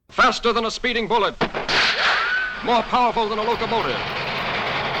Faster than a speeding bullet. More powerful than a locomotive.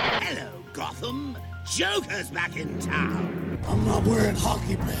 Hello, Gotham. Joker's back in town. I'm not wearing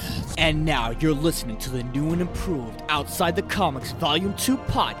hockey pads. And now you're listening to the new and improved Outside the Comics Volume 2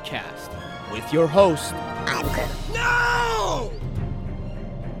 podcast with your host, No!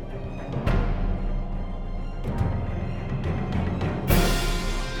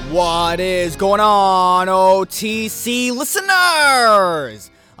 What is going on, OTC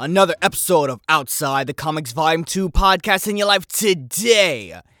listeners? Another episode of Outside the Comics Volume 2 podcast in your life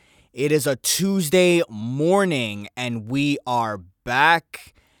today. It is a Tuesday morning and we are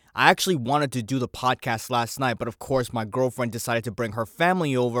back. I actually wanted to do the podcast last night, but of course my girlfriend decided to bring her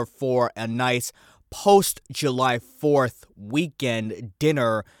family over for a nice post-July 4th weekend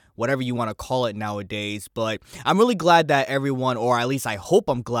dinner, whatever you want to call it nowadays. But I'm really glad that everyone, or at least I hope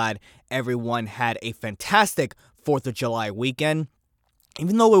I'm glad everyone had a fantastic 4th of July weekend.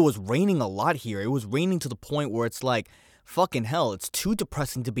 Even though it was raining a lot here, it was raining to the point where it's like, fucking hell, it's too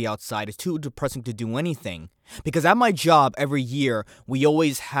depressing to be outside. It's too depressing to do anything. Because at my job, every year, we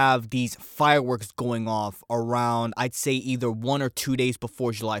always have these fireworks going off around, I'd say, either 1 or 2 days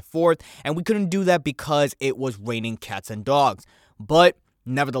before July 4th. And we couldn't do that because it was raining cats and dogs. But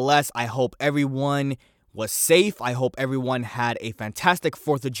nevertheless, I hope everyone was safe. I hope everyone had a fantastic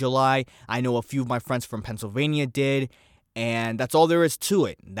 4th of July. I know a few of my friends from Pennsylvania did. And that's all there is to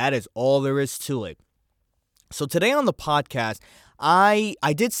it. That is all there is to it. So today on the podcast, I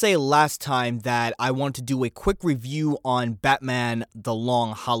did say last time that I wanted to do a quick review on Batman The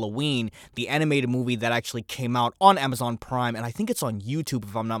Long Halloween, the animated movie that actually came out on Amazon Prime, and I think it's on YouTube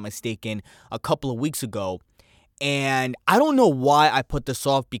if I'm not mistaken, a couple of weeks ago. And I don't know why I put this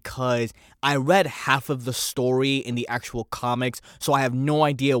off because I read half of the story in the actual comics, so I have no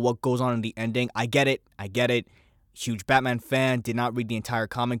idea what goes on in the ending. I get it. Huge Batman fan, did not read the entire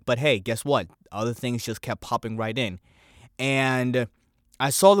comic, but hey, guess what? Other things just kept popping right in. And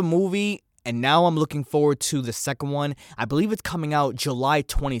I saw the movie, and now I'm looking forward to the second one. I believe it's coming out July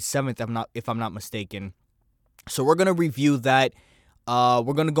 27th, if I'm not mistaken. So we're going to review that.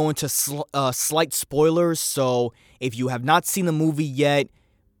 We're going to go into slight spoilers, so if you have not seen the movie yet,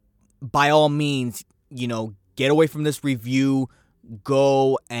 by all means, get away from this review,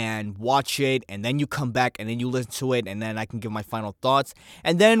 go and watch it, and then you come back and then you listen to it, and then I can give my final thoughts.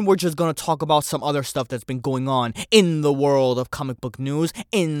 And then we're just going to talk about some other stuff that's been going on in the world of comic book news,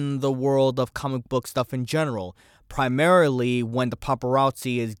 in the world of comic book stuff in general. Primarily when the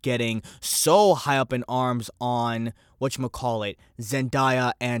paparazzi is getting so high up in arms on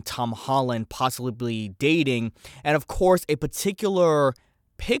Zendaya and Tom Holland possibly dating, and of course a particular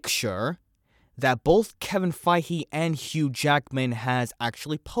picture that both Kevin Feige and Hugh Jackman has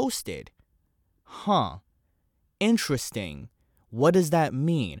actually posted. Interesting. What does that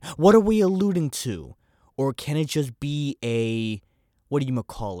mean? What are we alluding to? Or can it just be a,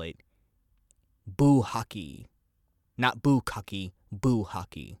 boo hockey? Not boo cocky, boo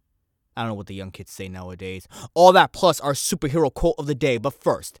hockey. I don't know what the young kids say nowadays. All that plus our superhero quote of the day. But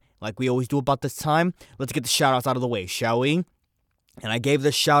first, like we always do about this time, let's get the shout-outs out of the way, shall we? And I gave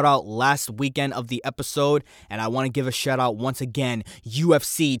this shout out last weekend of the episode, and I want to give a shout out once again.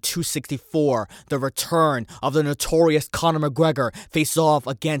 UFC 264, the return of the notorious Conor McGregor, face off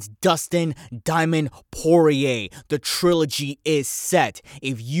against Dustin Diamond Poirier. The trilogy is set.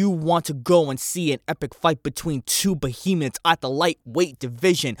 If you want to go and see an epic fight between two behemoths at the lightweight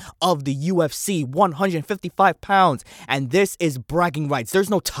division of the UFC, 155 pounds, and this is bragging rights. There's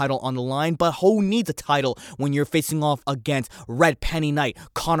no title on the line, but who needs a title when you're facing off against Red Penny Knight,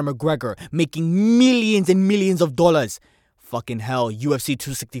 Conor McGregor, making millions and millions of dollars? Fucking hell, UFC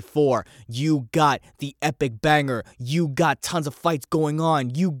 264, you got the epic banger, you got tons of fights going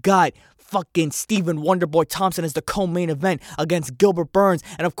on, you got fucking Stephen Wonderboy Thompson as the co-main event against Gilbert Burns,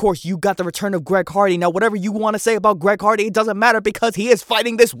 and of course you got the return of Greg Hardy. Now whatever you want to say about Greg Hardy, it doesn't matter because he is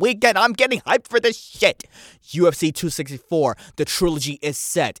fighting this weekend. I'm getting hyped for this shit. UFC 264, the trilogy is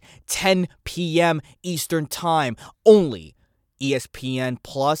set, 10 p.m. Eastern Time, only ESPN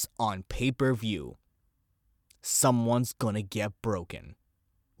Plus on pay-per-view. Someone's gonna get broken.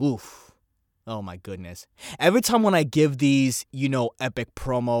 Oof. Oh my goodness. Every time when I give these, epic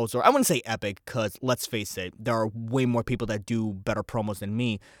promos, or I wouldn't say epic, because let's face it, there are way more people that do better promos than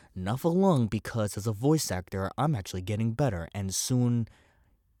me. Not for long, because as a voice actor, I'm actually getting better, and soon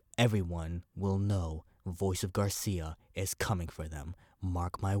everyone will know Voice of Garcia is coming for them.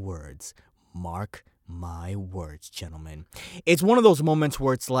 Mark my words. Mark my words, gentlemen. It's one of those moments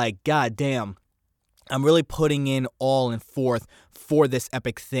where it's like, God damn, I'm really putting in all and forth for this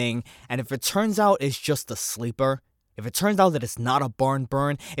epic thing. And if it turns out it's just a sleeper, if it turns out that it's not a barn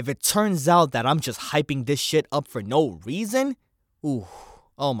burn, if it turns out that I'm just hyping this shit up for no reason, ooh,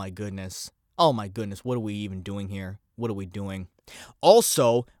 oh my goodness. Oh my goodness, what are we even doing here? What are we doing?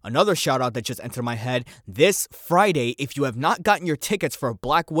 Also, another shout out that just entered my head, this Friday, if you have not gotten your tickets for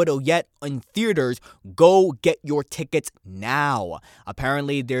Black Widow yet in theaters, go get your tickets now.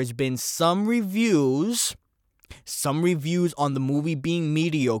 Apparently, there's been some reviews on the movie being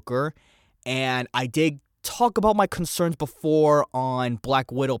mediocre, and I did talk about my concerns before on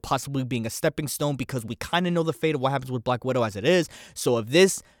Black Widow possibly being a stepping stone because we kind of know the fate of what happens with Black Widow as it is. So if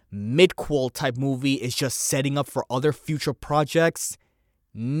this mid-quel type movie is just setting up for other future projects,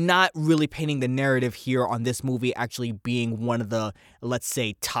 not really painting the narrative here on this movie actually being one of the, let's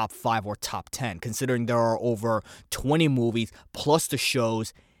say, top 5 or top 10. Considering there are over 20 movies plus the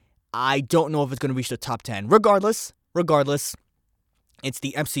shows, I don't know if it's going to reach the top 10. Regardless, it's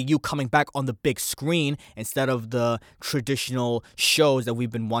the MCU coming back on the big screen instead of the traditional shows that we've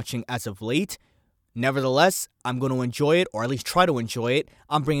been watching as of late. Nevertheless, I'm going to enjoy it, or at least try to enjoy it.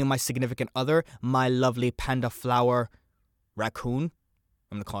 I'm bringing my significant other, my lovely panda flower raccoon.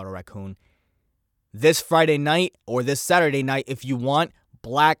 I'm going to call it a raccoon. This Friday night, or this Saturday night, if you want,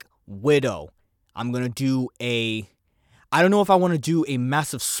 Black Widow. I'm going to do I don't know if I want to do a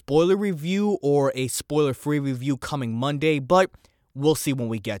massive spoiler review or a spoiler-free review coming Monday, but we'll see when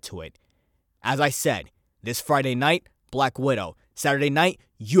we get to it. As I said, this Friday night, Black Widow. Saturday night,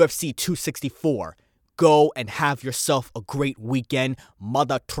 UFC 264. Go and have yourself a great weekend.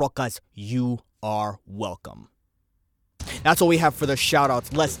 Mother truckers, you are welcome. That's all we have for the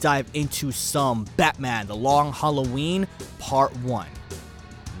shoutouts. Let's dive into some Batman The Long Halloween Part 1.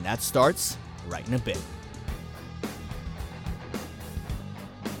 And that starts right in a bit.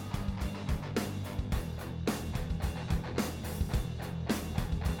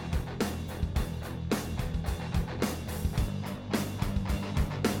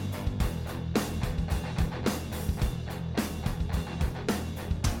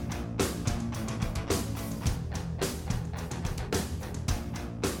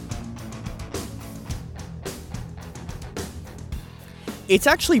 It's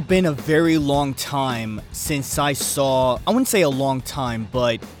actually been a very long time since I saw, I wouldn't say a long time,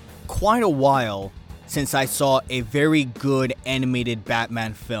 but quite a while since I saw a very good animated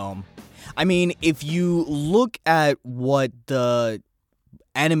Batman film. I mean, if you look at what the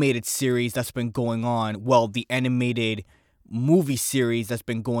animated series that's been going on, well, the animated movie series that's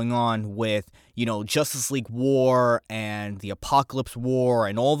been going on with, Justice League War and the Apocalypse War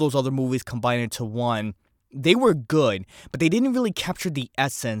and all those other movies combined into one, they were good, but they didn't really capture the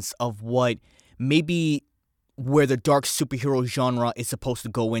essence of what maybe where the dark superhero genre is supposed to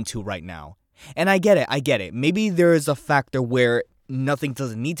go into right now. And I get it. Maybe there is a factor where nothing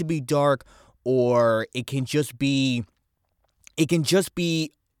doesn't need to be dark, or it can just be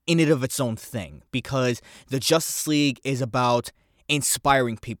in and of its own thing, because the Justice League is about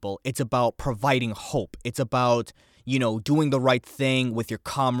inspiring people. It's about providing hope. It's about doing the right thing with your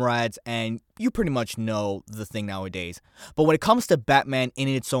comrades, and you pretty much know the thing nowadays. But when it comes to Batman in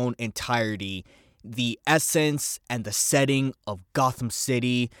its own entirety, the essence and the setting of Gotham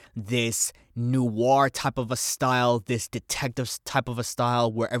City, this noir type of a style, this detective type of a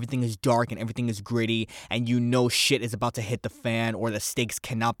style where everything is dark and everything is gritty, and shit is about to hit the fan, or the stakes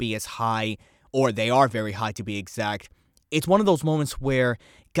cannot be as high, or they are very high to be exact. It's one of those moments where,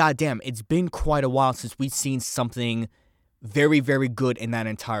 goddamn, it's been quite a while since we've seen something very, very good in that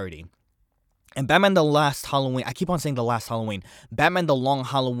entirety. And Batman The Last Halloween, I keep on saying The Last Halloween, Batman The Long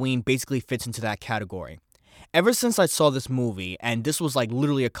Halloween basically fits into that category. Ever since I saw this movie, and this was like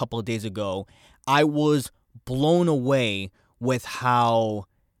literally a couple of days ago, I was blown away with how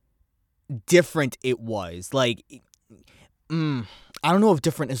different it was. Like, I don't know if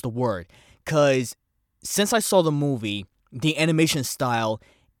different is the word, because since I saw the movie, the animation style,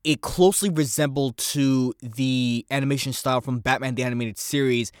 it closely resembled to the animation style from Batman the Animated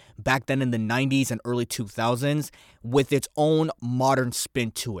Series back then in the 90s and early 2000s, with its own modern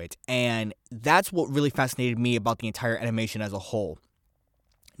spin to it. And that's what really fascinated me about the entire animation as a whole.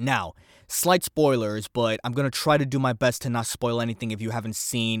 Now, slight spoilers, but I'm going to try to do my best to not spoil anything if you haven't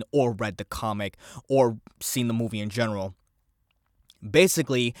seen or read the comic or seen the movie in general.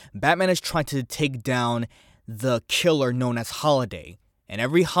 Basically, Batman is trying to take down the killer known as Holiday. And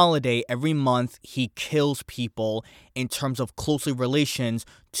every holiday, every month, he kills people in terms of closely relations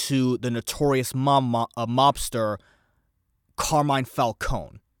to the notorious mobster Carmine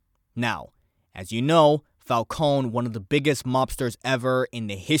Falcone. Now, as you know, Falcone, one of the biggest mobsters ever in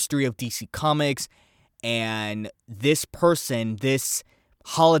the history of DC Comics, and this person, this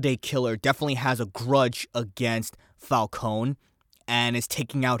Holiday killer, definitely has a grudge against Falcone and is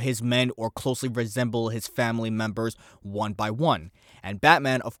taking out his men or closely resemble his family members one by one. And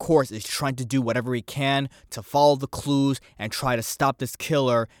Batman, of course, is trying to do whatever he can to follow the clues and try to stop this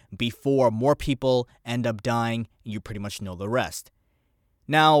killer before more people end up dying. You pretty much know the rest.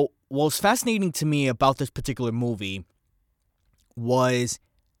 Now, what was fascinating to me about this particular movie was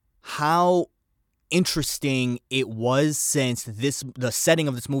how interesting it was, since the setting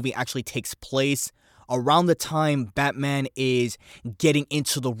of this movie actually takes place around the time Batman is getting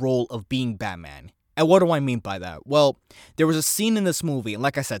into the role of being Batman. And what do I mean by that? Well, there was a scene in this movie, and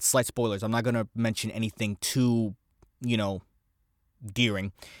like I said, slight spoilers, I'm not going to mention anything too,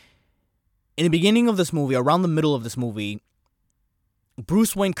 deering. In the beginning of this movie, around the middle of this movie,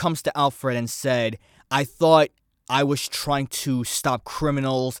 Bruce Wayne comes to Alfred and said, I thought I was trying to stop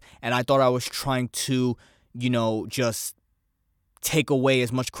criminals, and I thought I was trying to, just take away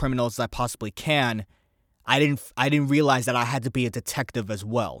as much criminals as I possibly can. I didn't realize that I had to be a detective as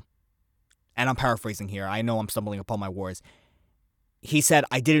well. And I'm paraphrasing here. I know I'm stumbling upon my words. He said,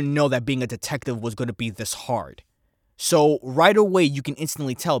 I didn't know that being a detective was going to be this hard. So right away, you can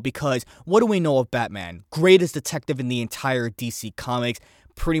instantly tell, because what do we know of Batman? Greatest detective in the entire DC Comics.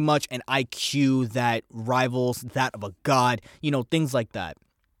 Pretty much an IQ that rivals that of a god. Things like that.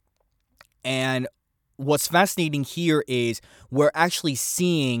 And what's fascinating here is we're actually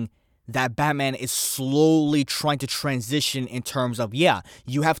seeing that Batman is slowly trying to transition in terms of,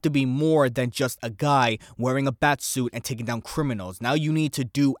 you have to be more than just a guy wearing a bat suit and taking down criminals. Now you need to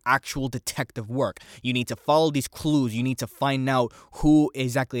do actual detective work. You need to follow these clues. You need to find out who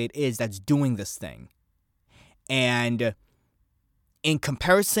exactly it is that's doing this thing. And in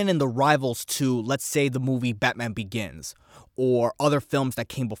comparison in the rivals to, let's say, the movie Batman Begins or other films that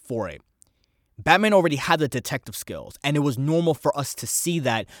came before it, Batman already had the detective skills, and it was normal for us to see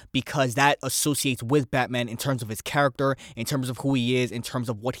that because that associates with Batman in terms of his character, in terms of who he is, in terms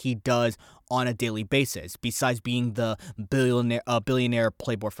of what he does on a daily basis, besides being the billionaire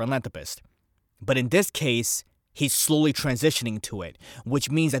playboy philanthropist. But in this case, he's slowly transitioning to it, which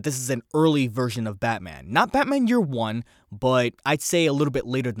means that this is an early version of Batman. Not Batman Year One, but I'd say a little bit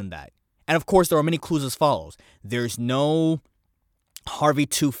later than that. And of course, there are many clues as follows. There's no Harvey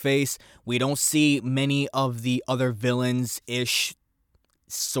Two-Face. We don't see many of the other villains-ish,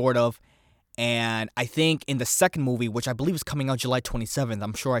 sort of. And I think in the second movie, which I believe is coming out July 27th,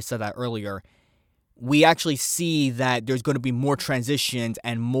 I'm sure I said that earlier, we actually see that there's going to be more transitions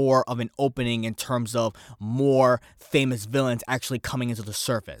and more of an opening in terms of more famous villains actually coming into the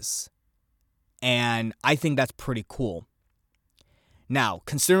surface. And I think that's pretty cool. Now,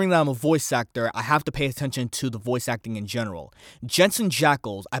 considering that I'm a voice actor, I have to pay attention to the voice acting in general. Jensen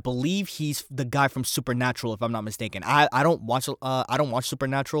Ackles, I believe he's the guy from Supernatural, if I'm not mistaken. I don't watch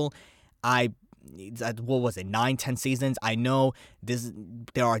Supernatural. What was it, 9-10 seasons? I know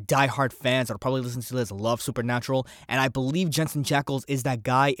there are diehard fans that'll probably listen to this, love Supernatural, and I believe Jensen Ackles is that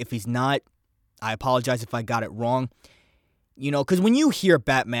guy. If he's not, I apologize if I got it wrong. Because when you hear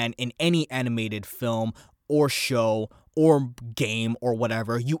Batman in any animated film or show or game or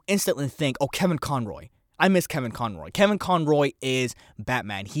whatever, you instantly think, oh, Kevin Conroy. I miss Kevin Conroy. Kevin Conroy is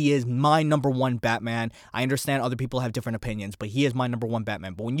Batman. He is my number one Batman. I understand other people have different opinions, but he is my number one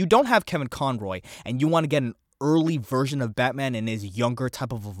Batman. But when you don't have Kevin Conroy and you want to get an early version of Batman in his younger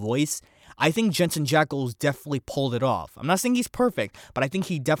type of a voice, I think Jensen Ackles definitely pulled it off. I'm not saying he's perfect, but I think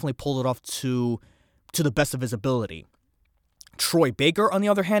he definitely pulled it off to the best of his ability. Troy Baker, on the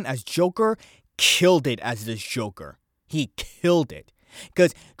other hand, as Joker, killed it as this Joker. He killed it.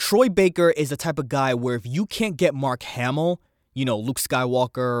 Because Troy Baker is the type of guy where if you can't get Mark Hamill, Luke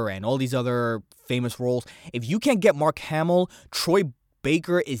Skywalker and all these other famous roles, if you can't get Mark Hamill, Troy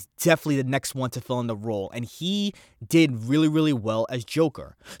Baker is definitely the next one to fill in the role. And he did really, really well as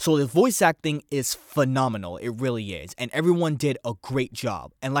Joker. So the voice acting is phenomenal. It really is. And everyone did a great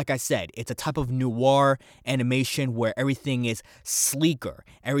job. And like I said, it's a type of noir animation where everything is sleeker.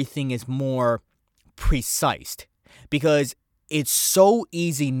 Everything is more precise. Because it's so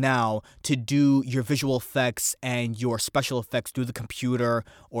easy now to do your visual effects and your special effects through the computer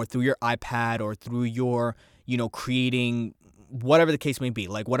or through your iPad or through your, creating whatever the case may be,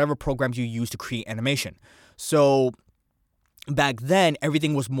 like whatever programs you use to create animation. So back then,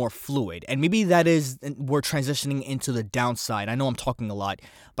 everything was more fluid. And maybe we're transitioning into the downside. I know I'm talking a lot,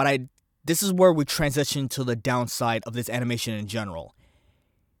 but this is where we transition to the downside of this animation in general.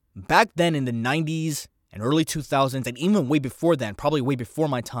 Back then in the 90s, and early 2000s, and even way before then, probably way before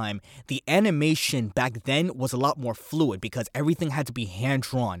my time, the animation back then was a lot more fluid because everything had to be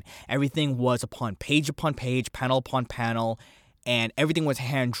hand-drawn. Everything was upon page, panel upon panel, and everything was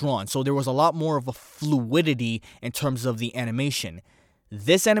hand-drawn. So there was a lot more of a fluidity in terms of the animation.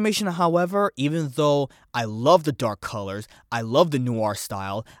 This animation, however, even though I love the dark colors, I love the noir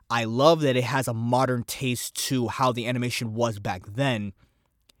style, I love that it has a modern taste to how the animation was back then,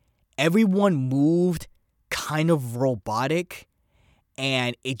 everyone moved kind of robotic,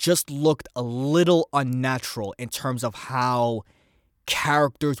 and it just looked a little unnatural in terms of how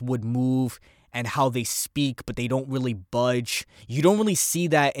characters would move and how they speak, but they don't really budge. You don't really see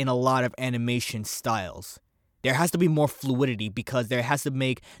that in a lot of animation styles. There has to be more fluidity because there has to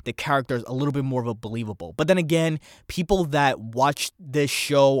make the characters a little bit more of a believable. But then again, people that watch this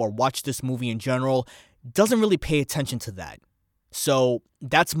show or watch this movie in general doesn't really pay attention to that. So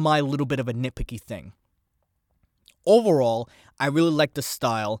that's my little bit of a nitpicky thing. Overall, I really like the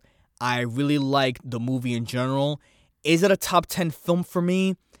style. I really like the movie in general. Is it a top 10 film for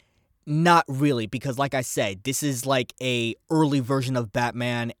me? Not really, because like I said, this is like a early version of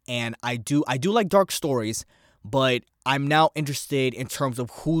Batman, and I do like dark stories, but I'm now interested in terms of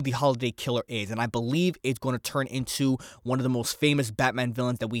who the Holiday Killer is, and I believe it's going to turn into one of the most famous Batman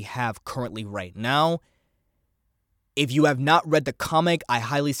villains that we have currently right now. If you have not read the comic, I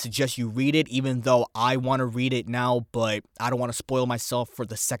highly suggest you read it, even though I want to read it now, but I don't want to spoil myself for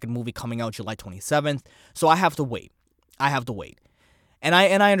the second movie coming out July 27th, so I have to wait. And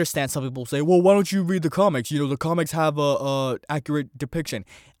I understand some people say, well, why don't you read the comics? You know, the comics have a accurate depiction.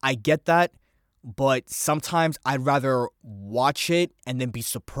 I get that, but sometimes I'd rather watch it and then be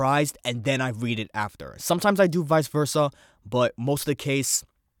surprised and then I read it after. Sometimes I do vice versa, but most of the case,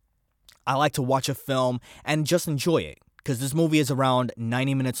 I like to watch a film and just enjoy it. Because this movie is around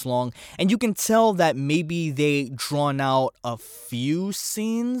 90 minutes long, and you can tell that maybe they drawn out a few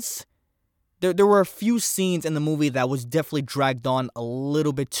scenes. There were a few scenes in the movie that was definitely dragged on a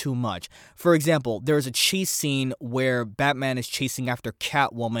little bit too much. For example, there's a chase scene where Batman is chasing after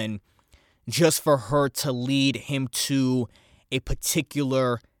Catwoman just for her to lead him to a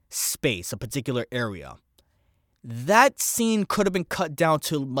particular space, a particular area. That scene could have been cut down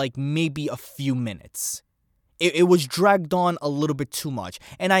to like maybe a few minutes. It was dragged on a little bit too much.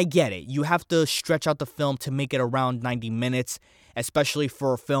 And I get it. You have to stretch out the film to make it around 90 minutes, especially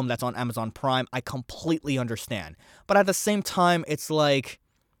for a film that's on Amazon Prime. I completely understand. But at the same time, it's like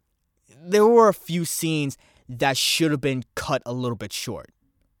there were a few scenes that should have been cut a little bit short.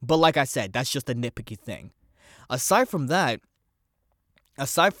 But like I said, that's just a nitpicky thing. Aside from that,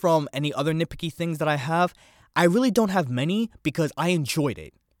 aside from any other nitpicky things that I have, I really don't have many because I enjoyed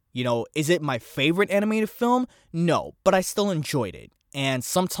it. You know, is it my favorite animated film? No, but I still enjoyed it. And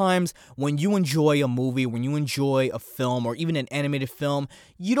sometimes when you enjoy a movie, when you enjoy a film or even an animated film,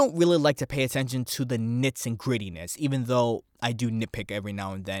 you don't really like to pay attention to the nits and grittiness, even though I do nitpick every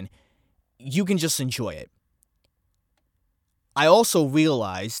now and then. You can just enjoy it. I also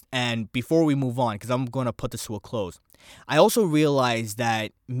realized, and before we move on, because I'm going to put this to a close, I also realized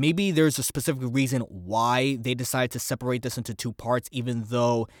that maybe there's a specific reason why they decided to separate this into two parts, even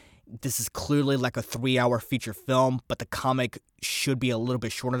though this is clearly like a 3-hour feature film, but the comic should be a little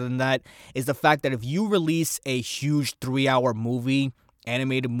bit shorter than that, is the fact that if you release a huge 3-hour movie,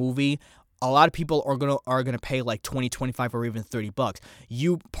 animated movie, a lot of people are gonna pay like $20, $25, or even $30.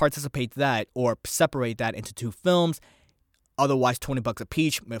 You participate that or separate that into two films. Otherwise, $20 a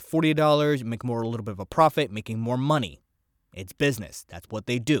piece, $40, make more a little bit of a profit, making more money. It's business. That's what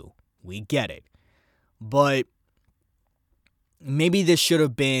they do. We get it. But maybe this should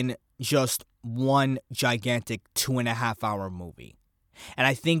have been just one gigantic 2.5-hour movie. And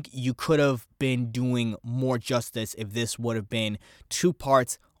I think you could have been doing more justice if this would have been 2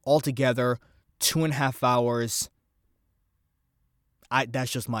 parts altogether, 2.5 hours.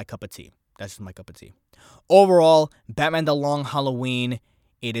 That's just my cup of tea. Overall, Batman The Long Halloween,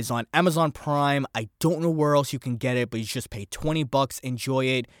 it is on Amazon Prime. I don't know where else you can get it, but you just pay $20, enjoy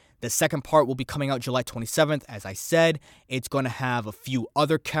it. The second part will be coming out July 27th. As I said, it's going to have a few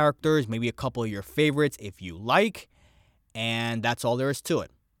other characters, maybe a couple of your favorites if you like. And that's all there is to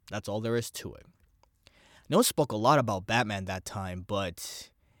it. I know I spoke a lot about Batman that time, but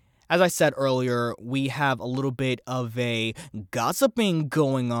as I said earlier, we have a little bit of a gossiping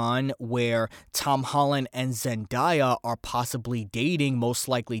going on where Tom Holland and Zendaya are possibly dating, most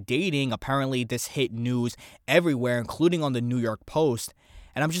likely dating. Apparently, this hit news everywhere, including on the New York Post.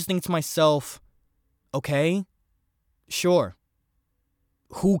 And I'm just thinking to myself, okay, sure.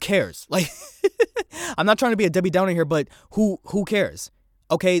 Who cares? Like, I'm not trying to be a Debbie Downer here, but who cares?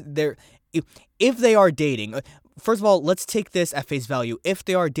 Okay, if they are dating, first of all, let's take this at face value. If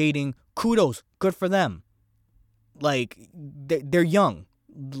they are dating, kudos, good for them. Like, they're young.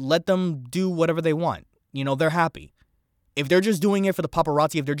 Let them do whatever they want. You know, they're happy. If they're just doing it for the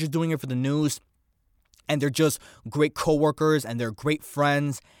paparazzi, if they're just doing it for the news, and they're just great coworkers and they're great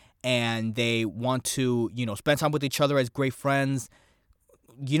friends and they want to, spend time with each other as great friends,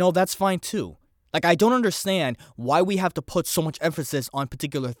 that's fine too. Like, I don't understand why we have to put so much emphasis on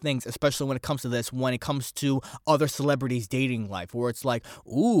particular things, especially when it comes to this, when it comes to other celebrities' dating life, where it's like,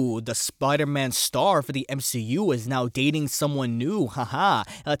 ooh, the Spider-Man star for the MCU is now dating someone new, haha.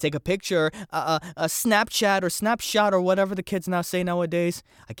 Take a picture, a Snapchat or snapshot or whatever the kids now say nowadays.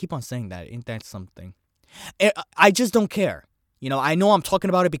 I keep on saying that, ain't that something? I just don't care. I know I'm talking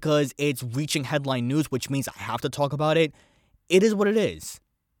about it because it's reaching headline news, which means I have to talk about it. It is what it is,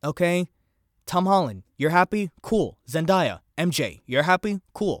 okay? Tom Holland, you're happy? Cool. Zendaya, MJ, you're happy?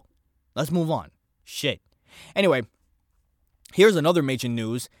 Cool. Let's move on. Shit. Anyway, here's another major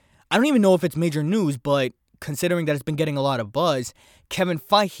news. I don't even know if it's major news, but considering that it's been getting a lot of buzz, Kevin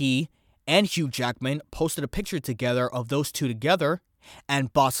Feige and Hugh Jackman posted a picture together of those two together,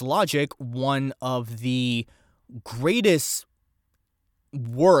 and Boss Logic, one of the greatest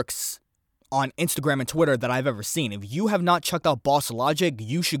works on Instagram and Twitter that I've ever seen. If you have not checked out Boss Logic,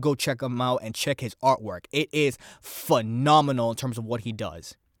 you should go check him out and check his artwork. It is phenomenal in terms of what he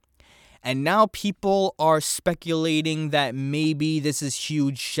does. And now people are speculating that maybe this is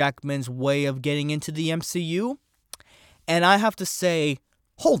Hugh Jackman's way of getting into the MCU. And I have to say,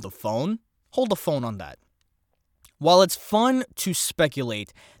 hold the phone on that. While it's fun to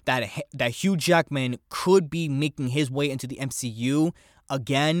speculate that Hugh Jackman could be making his way into the MCU,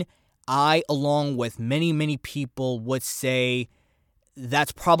 again, I, along with many, many people, would say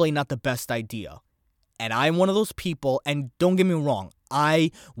that's probably not the best idea. And I'm one of those people, and don't get me wrong,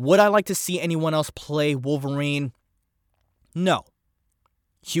 would I like to see anyone else play Wolverine? No.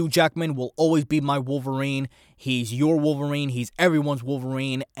 Hugh Jackman will always be my Wolverine. He's your Wolverine. He's everyone's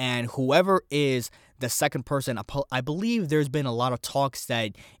Wolverine. And whoever is the second person, I believe there's been a lot of talks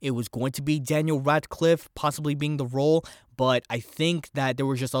that it was going to be Daniel Radcliffe possibly being the role. But I think that there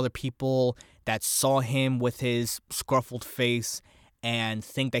were just other people that saw him with his scruffled face and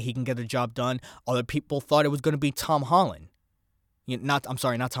think that he can get the job done. Other people thought it was going to be Tom Holland. Not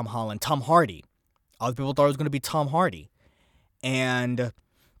Tom Holland, Tom Hardy. Other people thought it was going to be Tom Hardy. And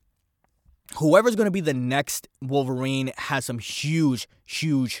whoever's going to be the next Wolverine has some huge,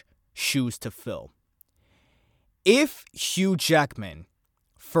 huge shoes to fill. If Hugh Jackman,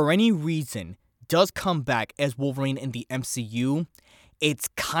 for any reason, does come back as Wolverine in the MCU, it's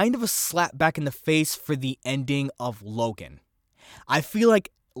kind of a slap back in the face for the ending of Logan. I feel like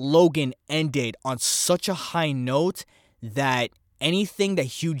Logan ended on such a high note that anything that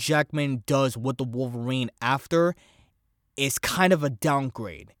Hugh Jackman does with the Wolverine after is kind of a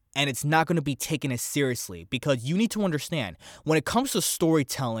downgrade. And it's not going to be taken as seriously, because you need to understand, when it comes to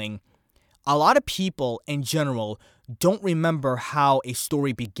storytelling, a lot of people in general don't remember how a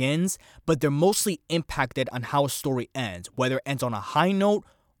story begins, but they're mostly impacted on how a story ends, whether it ends on a high note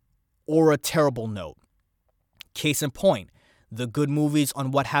or a terrible note. Case in point, the good movies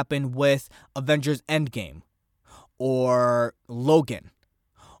on what happened with Avengers Endgame, or Logan,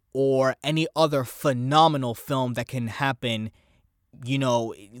 or any other phenomenal film that can happen.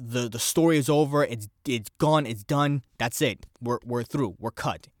 The story is over, it's gone, it's done, that's it, we're through, we're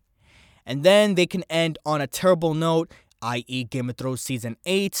cut. And then they can end on a terrible note, i.e. Game of Thrones Season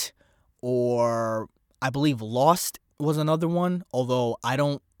 8, or I believe Lost was another one, although I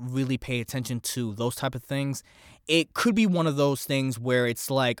don't really pay attention to those type of things. It could be one of those things where it's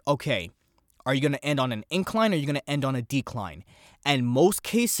like, okay, are you going to end on an incline or are you going to end on a decline? And most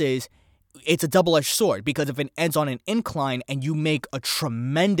cases, it's a double-edged sword, because if it ends on an incline and you make a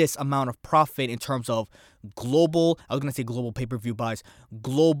tremendous amount of profit in terms of global pay-per-view buys,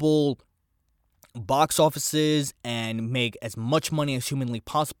 global box offices, and make as much money as humanly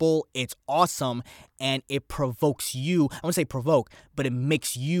possible, it's awesome, and it provokes you, I wouldn't say provoke, but it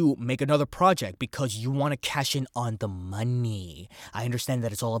makes you make another project because you want to cash in on the money. I understand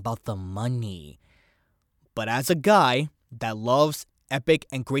that it's all about the money. But as a guy that loves epic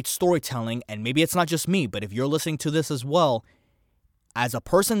and great storytelling, and maybe it's not just me, but if you're listening to this as well, as a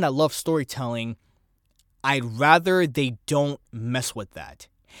person that loves storytelling, I'd rather they don't mess with that.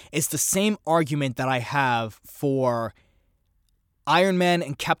 It's the same argument that I have for Iron Man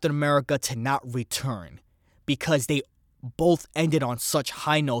and Captain America to not return, because they both ended on such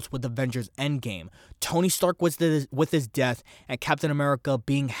high notes with Avengers Endgame. Tony Stark was with his death, and Captain America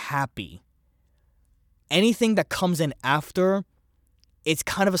being happy. Anything that comes in after, it's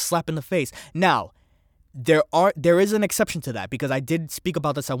kind of a slap in the face. Now, there is an exception to that, because I did speak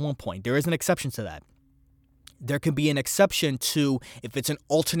about this at one point. There is an exception to that. There could be an exception to if it's an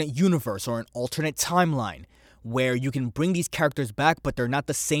alternate universe or an alternate timeline where you can bring these characters back, but they're not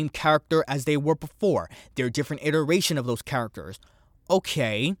the same character as they were before. They're a different iteration of those characters.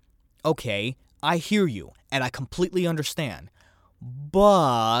 Okay, I hear you, and I completely understand.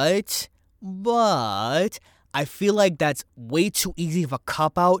 But I feel like that's way too easy of a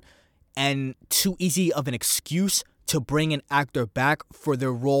cop-out and too easy of an excuse to bring an actor back for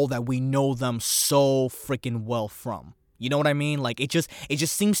their role that we know them so freaking well from. You know what I mean? Like, it just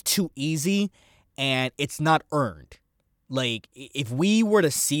seems too easy, and it's not earned. Like, if we were to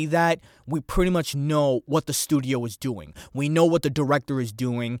see that, we pretty much know what the studio is doing. We know what the director is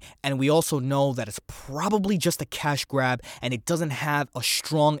doing, and we also know that it's probably just a cash grab, and it doesn't have a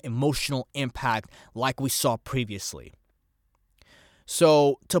strong emotional impact like we saw previously.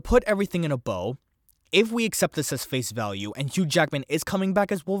 So, to put everything in a bow, if we accept this as face value and Hugh Jackman is coming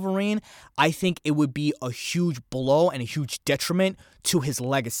back as Wolverine, I think it would be a huge blow and a huge detriment to his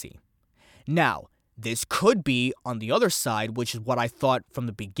legacy. Now, this could be on the other side, which is what I thought from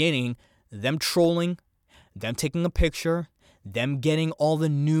the beginning, them trolling, them taking a picture, them getting all the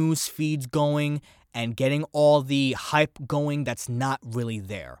news feeds going, and getting all the hype going that's not really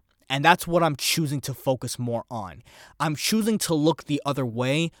there. And that's what I'm choosing to focus more on. I'm choosing to look the other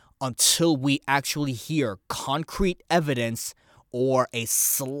way until we actually hear concrete evidence or a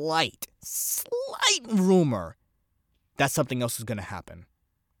slight rumor that something else is going to happen.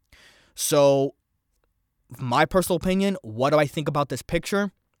 So, my personal opinion, what do I think about this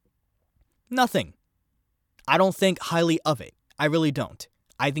picture? Nothing. I don't think highly of it. I really don't.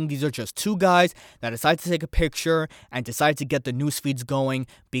 I think these are just two guys that decide to take a picture and decide to get the news feeds going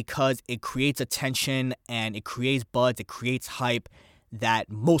because it creates attention and it creates buzz, it creates hype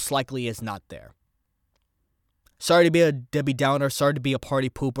that most likely is not there. Sorry to be a Debbie Downer, sorry to be a party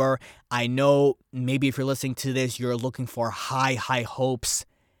pooper. I know maybe if you're listening to this, you're looking for high hopes.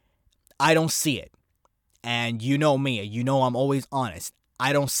 I don't see it. And you know me, you know I'm always honest.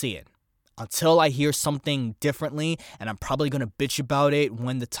 I don't see it. Until I hear something differently, and I'm probably going to bitch about it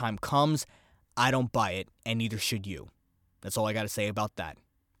when the time comes, I don't buy it, and neither should you. That's all I got to say about that.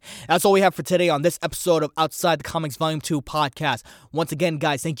 That's all we have for today on this episode of Outside the Comics Volume 2 podcast. Once again,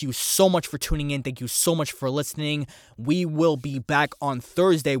 guys, thank you so much for tuning in. Thank you so much for listening. We will be back on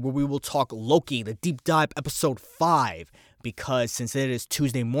Thursday where we will talk Loki, the deep dive episode 5. Because since it is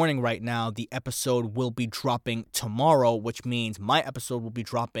Tuesday morning right now, the episode will be dropping tomorrow, which means my episode will be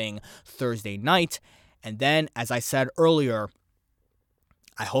dropping Thursday night. And then, as I said earlier,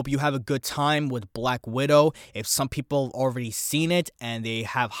 I hope you have a good time with Black Widow. If some people have already seen it and they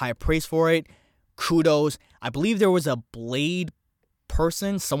have high praise for it, kudos. I believe there was a Blade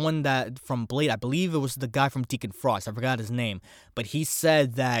person, someone that from Blade, I believe it was the guy from Deacon Frost, I forgot his name, but he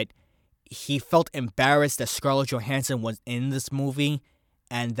said that he felt embarrassed that Scarlett Johansson was in this movie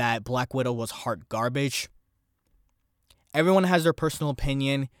and that Black Widow was hot garbage. Everyone has their personal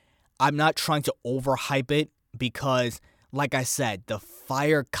opinion. I'm not trying to overhype it because, like I said, the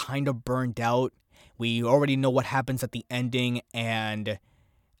fire kind of burned out. We already know what happens at the ending, and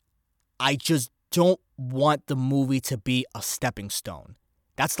I just don't want the movie to be a stepping stone.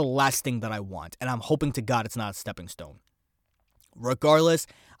 That's the last thing that I want, and I'm hoping to God it's not a stepping stone. Regardless,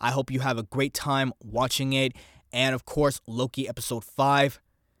 I hope you have a great time watching it. And of course, Loki episode 5.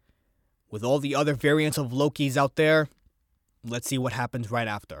 With all the other variants of Lokis out there, let's see what happens right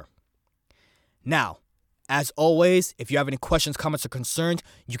after. Now, as always, if you have any questions, comments, or concerns,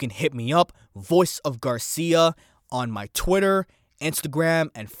 you can hit me up, Voice of Garcia, on my Twitter, Instagram,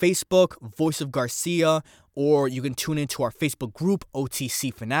 and Facebook, Voice of Garcia, or you can tune into our Facebook group,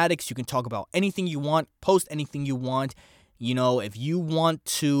 OTC Fanatics. You can talk about anything you want, post anything you want. You know, if you want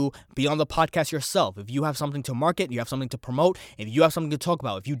to be on the podcast yourself, if you have something to market, you have something to promote, if you have something to talk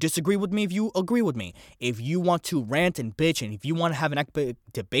about, if you disagree with me, if you agree with me, if you want to rant and bitch, and if you want to have an epic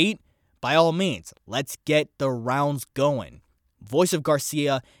debate, by all means, let's get the rounds going. Voice of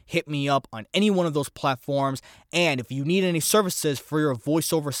Garcia, hit me up on any one of those platforms. And if you need any services for your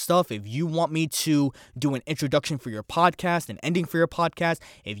voiceover stuff, if you want me to do an introduction for your podcast, an ending for your podcast,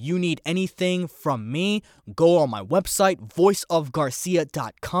 if you need anything from me, go on my website,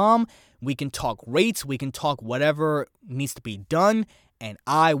 voiceofgarcia.com. We can talk rates, we can talk whatever needs to be done, and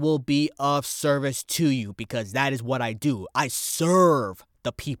I will be of service to you because that is what I do. I serve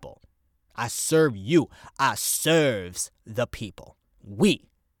the people. I serve you. I serves the people. We,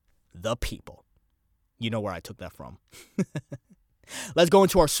 the people. You know where I took that from. Let's go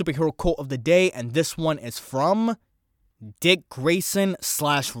into our superhero quote of the day, and this one is from Dick Grayson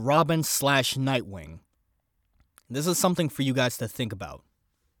 / Robin / Nightwing. This is something for you guys to think about.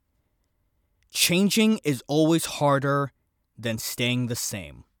 Changing is always harder than staying the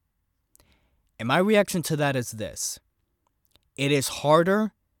same. And my reaction to that is this. It is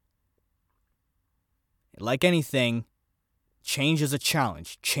harder. Like anything, change is a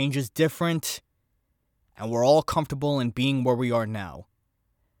challenge. Change is different. And we're all comfortable in being where we are now.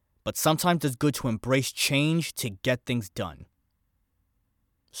 But sometimes it's good to embrace change to get things done.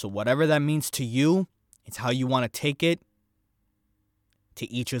 So whatever that means to you, it's how you want to take it. To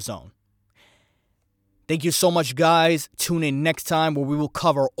each his own. Thank you so much, guys. Tune in next time where we will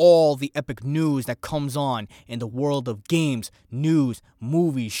cover all the epic news that comes on in the world of games, news,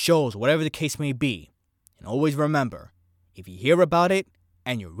 movies, shows, whatever the case may be. And always remember, if you hear about it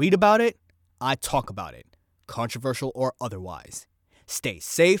and you read about it, I talk about it, controversial or otherwise. Stay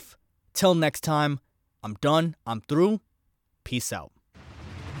safe. Till next time, I'm done. I'm through. Peace out.